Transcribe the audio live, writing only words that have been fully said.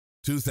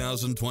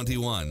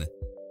2021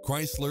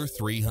 Chrysler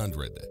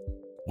 300.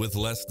 With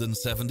less than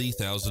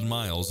 70,000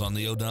 miles on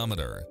the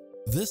odometer,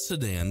 this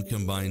sedan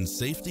combines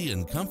safety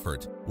and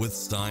comfort with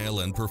style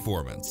and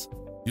performance.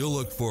 You'll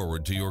look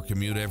forward to your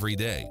commute every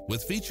day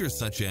with features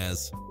such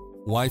as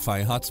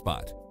Wi-Fi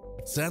hotspot,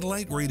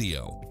 satellite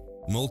radio,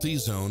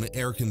 multi-zone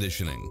air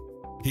conditioning,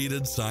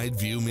 heated side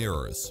view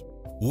mirrors,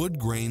 wood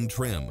grain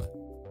trim,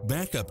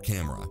 backup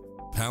camera,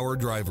 power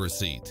driver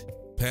seat,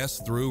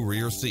 pass-through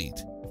rear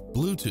seat,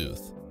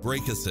 Bluetooth,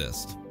 brake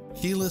assist,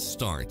 keyless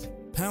start,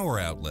 power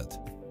outlet,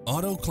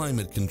 auto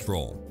climate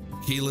control,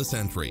 keyless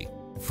entry,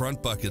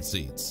 front bucket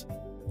seats.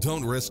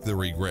 Don't risk the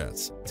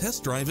regrets.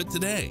 Test drive it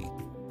today.